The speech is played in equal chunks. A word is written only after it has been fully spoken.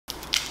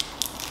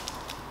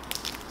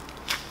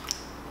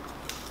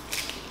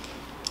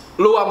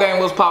B.LOU gang,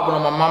 what's popping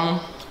on my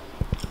mama?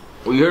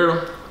 We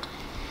here,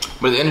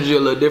 but the energy a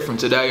little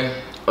different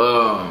today.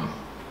 I'm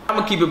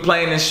gonna keep it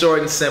plain and short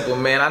and simple,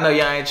 man. I know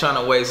y'all ain't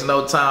trying to waste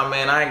no time,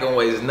 man. I ain't gonna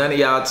waste none of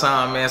y'all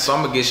time, man. So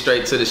I'm gonna get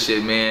straight to the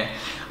shit, man.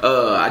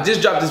 I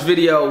just dropped this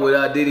video with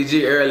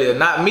DDG earlier.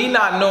 Not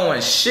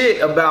knowing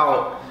shit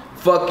about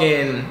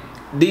fucking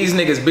these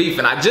niggas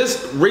beefing. I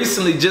just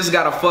recently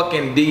got a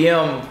fucking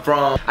DM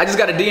from,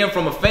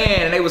 a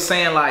fan, and they was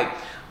saying like,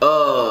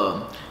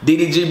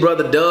 DDG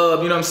brother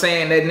Dub, you know what I'm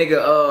saying? That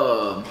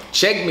nigga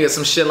checked me or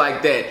some shit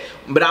like that.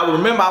 But I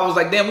remember I was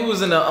like, damn, we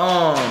was in the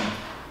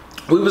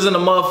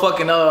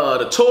motherfucking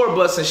the tour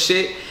bus and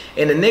shit,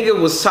 and the nigga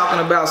was talking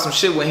about some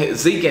shit with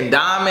Zeke and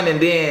Diamond, and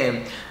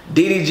then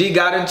DDG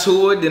got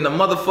into it, then the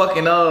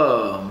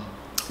motherfucking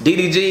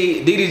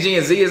DDG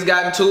and Zias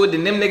got into it,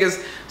 then them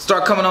niggas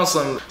start coming on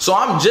some. So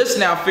I'm just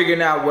now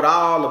figuring out what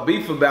all the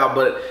beef about.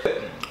 But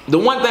the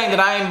one thing that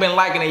I ain't been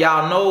liking, and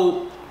y'all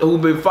know who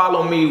been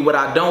following me, what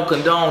I don't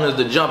condone is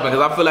the jumping,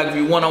 because I feel like if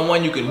you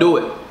one-on-one you can do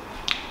it.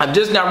 I'm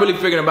just not really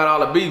figuring about all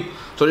the beef,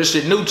 so this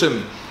shit new to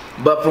me.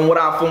 But from what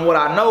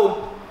I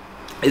know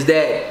is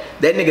that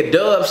nigga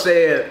Dub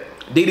said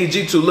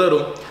DDG too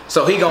little,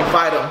 so he gonna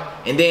fight him,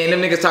 and then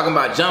them niggas talking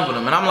about jumping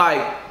him, and I'm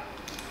like,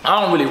 I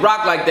don't really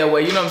rock like that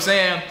way, you know what I'm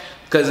saying?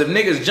 Because if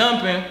niggas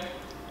jumping,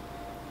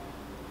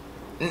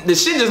 the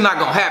shit just not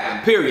gonna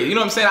happen, period. You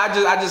know what I'm saying?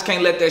 I just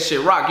can't let that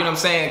shit rock, you know what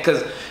I'm saying?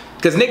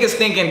 Because niggas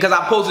thinking, because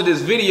I posted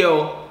this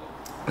video,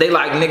 they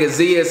like, nigga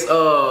Zias,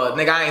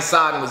 nigga I ain't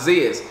siding with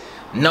Zias.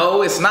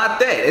 No, it's not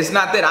that. It's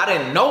not that. I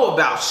didn't know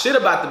about shit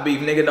about the beef,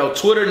 nigga. No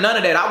Twitter, none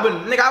of that.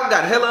 Nigga, I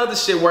got hella other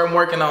shit where I'm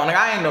working on. Nigga,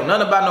 I ain't know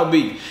nothing about no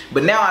beef.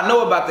 But now I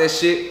know about that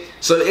shit.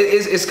 So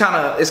it's kind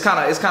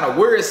of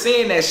weird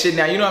seeing that shit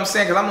now. You know what I'm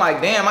saying? Cause I'm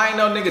like, damn, I ain't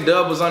know nigga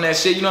Dub was on that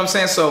shit. You know what I'm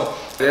saying? So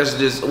that's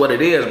just what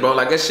it is, bro.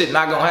 Like that shit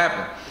not gonna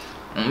happen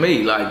on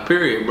me. Like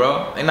period,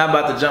 bro. They not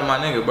about to jump my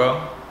nigga,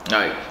 bro.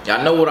 Like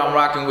y'all know what I'm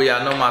rocking with.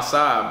 Y'all know my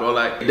side, bro.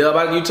 Like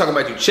Dub, you talking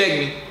about you check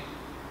me.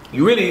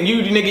 You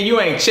nigga,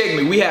 you ain't check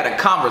me. We had a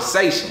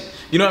conversation.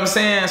 You know what I'm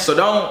saying? So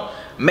don't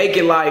make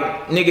it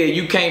like, nigga,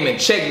 you came and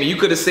checked me. You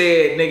could have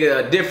said,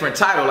 nigga, a different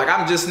title. Like,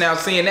 I'm just now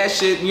seeing that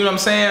shit, you know what I'm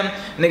saying?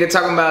 Nigga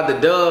talking about the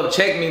Dub,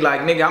 check me.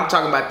 Like, nigga, I'm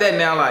talking about that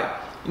now. Like,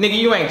 nigga,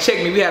 you ain't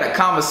checked me. We had a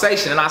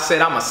conversation, and I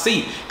said, I'ma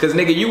see. Because,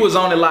 nigga, you was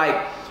on it like,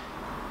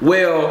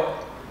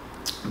 well,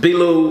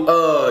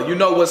 B.LOU, you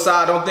know what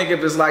side? Don't think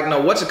if it's like, no,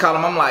 what you call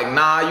him? I'm like,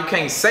 nah, you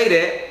can't say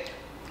that.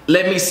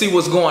 Let me see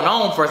what's going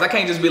on first. I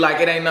can't just be like,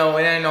 it ain't no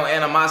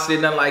animosity,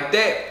 nothing like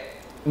that.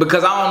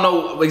 Because I don't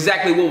know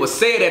exactly what was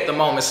said at the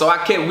moment. So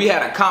we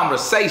had a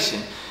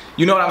conversation.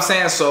 You know what I'm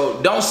saying? So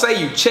don't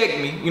say you checked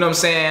me. You know what I'm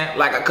saying?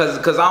 Like,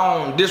 cause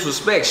I don't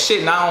disrespect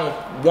shit, and I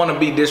don't want to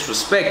be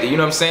disrespected. You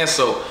know what I'm saying?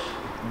 So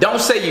don't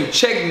say you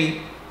checked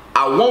me.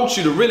 I want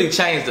you to really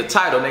change the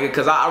title, nigga,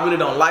 because I really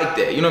don't like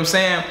that. You know what I'm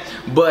saying?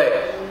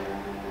 But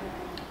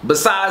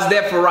besides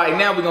that, for right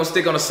now, we're gonna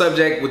stick on the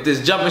subject with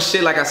this jumping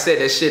shit. Like I said,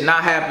 that shit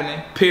not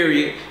happening,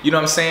 period. You know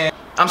what I'm saying?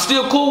 I'm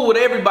still cool with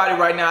everybody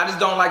right now. I just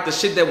don't like the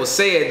shit that was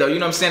said, though. You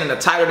know what I'm saying? And the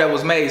title that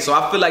was made. So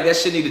I feel like that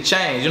shit need to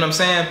change. You know what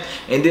I'm saying?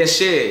 And then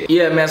shit.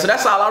 Yeah, man. So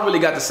that's all I really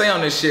got to say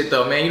on this shit,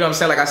 though, man. You know what I'm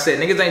saying? Like I said,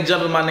 niggas ain't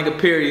jumping my nigga,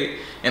 period.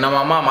 And on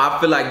my mama, I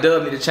feel like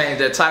Dub need to change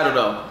that title,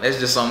 though. That's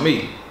just on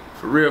me.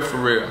 For real, for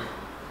real.